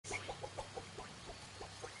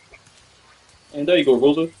And there you go,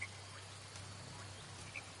 Rosa.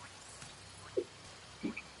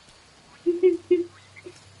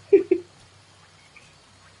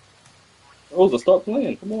 Rosa, start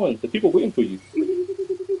playing. Come on, the people waiting for you.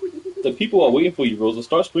 The people are waiting for you, Rosa.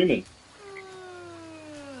 Start screaming.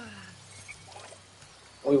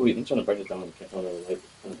 Oh, wait, I'm trying to break it down. I can't. Oh, no, like,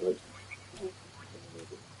 kind of break.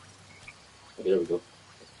 Okay, there we go.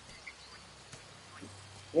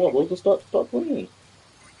 Come on, Rosa, start playing.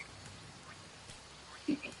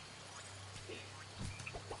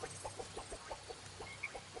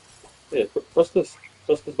 Yeah, press this.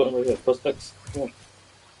 Press this button right here. Press X. Come on.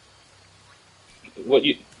 What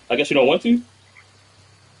you? I guess you don't want to. You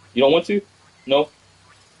don't want to? No.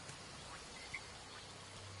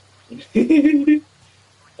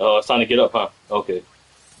 Oh, it's time to get up, huh? Okay.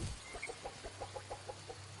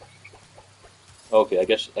 Okay. I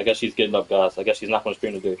guess she's getting up, guys. I guess she's not gonna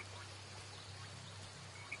stream today.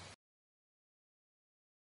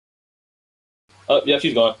 Yeah,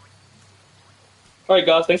 she's gone. All right,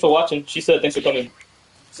 guys. Thanks for watching. She said thanks for coming.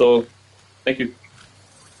 So, thank you.